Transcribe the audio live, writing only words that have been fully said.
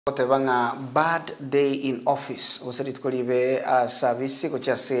Tebanga bad day in office usari tukolibe service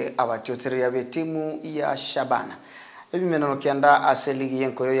kuchase abatyoterera betimu ya Shabana ebimeno kianda aseligi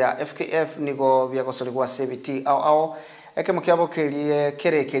yenkoyo ya FKF nigo byakosoligwa CBT ao ekemukyabo kelie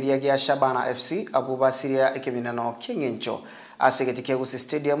kerekeria ya Shabana FC abubasiria ekebinano kingencho asegetikia gusi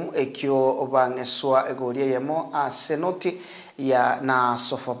stadium ekyo bangeswa egoria yemo asenoti ya na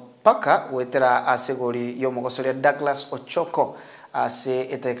Sofapaka wetera asegori yomogosoria Douglas Ochoko ase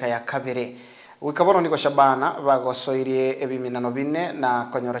eteka ya kabere wikabono niko Shabana bagosoirie ebiminano bine na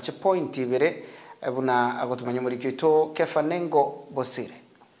konyora che point ibere ebuna agotumanya muri kito kefanengo bosire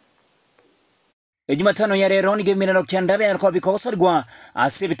Jumatano ya rero ni geminano kyandabya yariko bikosorwa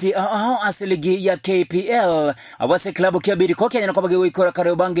asibiti asiligi ya KPL abase klabu kyabiri ko kyanya ko bagiwe ikora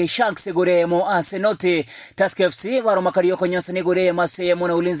kare bange Sharks goremo asenoti Task FC baro makariyo konyose ni gore masemo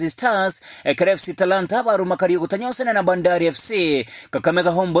na Ulinzi Stars FKFPL Talanta baro makariyo gutanyose na Bandari FC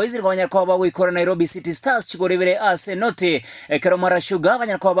Kakamega Homeboys rwanya ko bawe ikora Nairobi City Stars chigorebere asenoti Keromara Sugar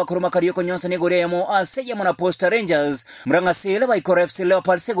banya ko bakuru makariyo konyose ni goremo aseyemo na Posta Rangers Muranga Seal ba ikora FC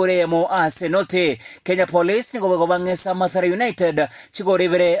Leopards goremo asenoti Kenya Police nigo bangesa Mathare United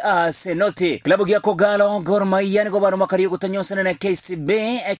chigorebere asenoti klabu ya Kogalo Gor Mahia nigo baro makariyo gutanyosana na KCB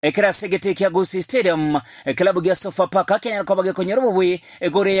ekera segete kya Gusi Stadium klabu ya Sofapaka Kenya ko bage konyorobuwe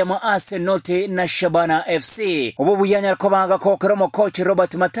egore ya asenoti na Shabana FC obubu yanya ko baga ko kromo coach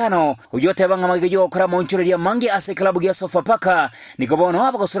Robert Matano uyote banga magiyo okra monchuro ya mangi ase klabu ya Sofapaka nigo bono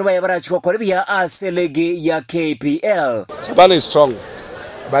abagosorba ya barachi ko korebia aselegi ya KPL. Shabana is strong.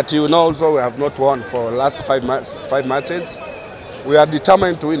 But you know also we have not won for the last five matches. We are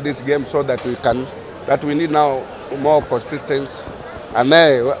determined to win this game so that we need now more consistency. And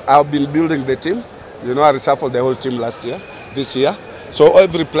I've been building the team. You know, I reshuffled the whole team this year. So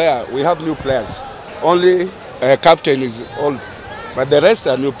every player, we have new players. Only captain is old, but the rest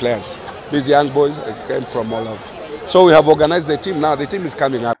are new players. These young boys came from all over. So we have organized the team now. The team is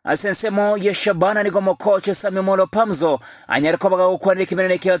coming up. Asensemo ya Shabana ni gomo coach Samimolo Pamzo anyariko baga ukwandika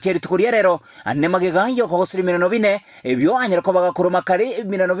kimenene kiri tukuriya rero anemagega yo kogosiri minano bine ebyo anyariko baga kuruma kari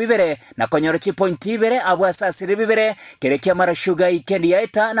minano bibere na konyora chi point ibere abo asasiri bibere kerekia Mara Sugar ikendi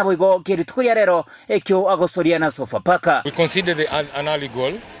yaeta na boigo kiri tukuriya rero ekyo agosoria na Sofapaka. We conceded an early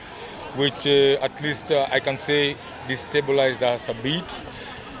goal which at least I can say destabilized us a bit,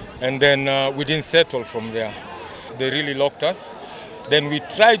 and then we didn't settle from there. They really locked us. Then we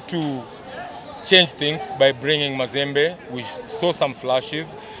tried to change things by bringing Mazembe. We saw some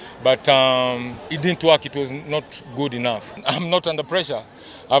flashes, but it didn't work. It was not good enough. I'm not under pressure.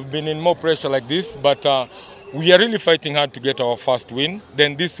 I've been in more pressure like this, but we are really fighting hard to get our first win.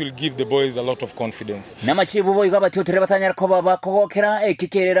 Then this will give the boys a lot of confidence. Namachibu boy gabatutire batanyar ko baba kogokera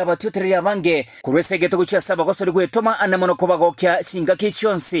ekikerera batutire yabange kurwesegeto gucyasa bagosori gwetoma anamono ko bagokya singa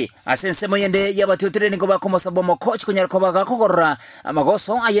kichonsi asensemo yende yabatutire nigo bakomosa bomo coach kunyar ko bagakogorra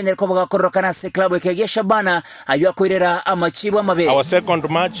amagoso ayenyer ko bagakorra kana se club ekege Shabana ayo akwirera amachibu amabe. Our second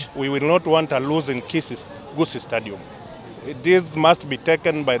match we will not want to lose in Gusi Stadium. This must be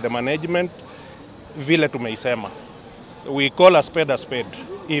taken by the management. Vile tumeisema. We call a spade a spade.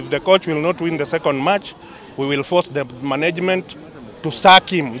 If the coach will not win the second match, we will force the management to sack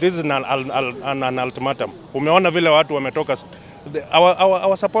him. This is an ultimatum. Umeona vile watu wametoka.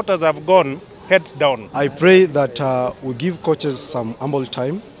 Our supporters have gone heads down. I pray that we give coaches some humble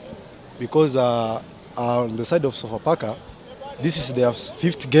time, because on the side of Sofapaka, this is their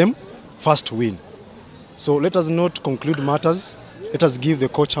 5th game, first win. So let us not conclude matters. Let us give the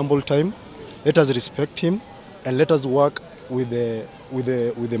coach humble time. Let us respect him, and let us work with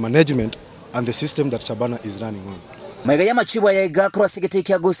the management and the system that Shabana is running on. Magaya machiwa ya igakro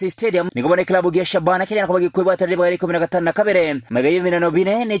segete ya Gusi Stadium nigobone klabu ya Shabana kenya ko bagikweba tareba ari 15 na kabere magaya minano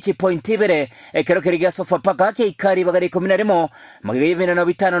bine ni chi point ibere ekero kiriga Sofapaka ke ikari bagari 11 magaya minano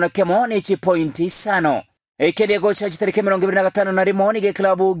bitano na kemo ni chi point 5 ekede gocha chitariki 25 na rimo ni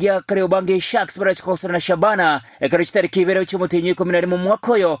klabu ya Kariobangi Sharks barachikosora na Shabana ekero chitariki ibere cyumutinyi 11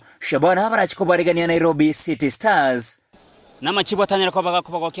 mwakoyo Shabana barachiko barigania Nairobi City Stars. Namachibu atanyara ko baga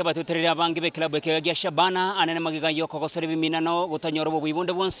kubagokya batuterera abangi be club ekege Shabana anene magiga yo kogosora biminano gutanyoro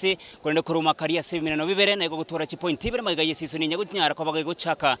bubunde bonse kurende kuruma kariya se biminano bibere na gutora chi point ibere magiga yesiso ni nyagutyara ko baga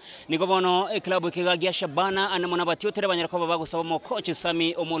guchaka nigo bono club ekege Shabana anemona batutere banyara ko baga gusaba mo coach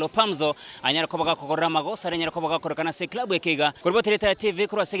Sami Omolo Pamzo anyara ko baga kogorra magosa anyara ko baga korokana se club ekege kurbotereta TV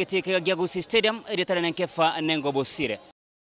kura segeti ekege Gusi Stadium editare nenkefa nengo bosire.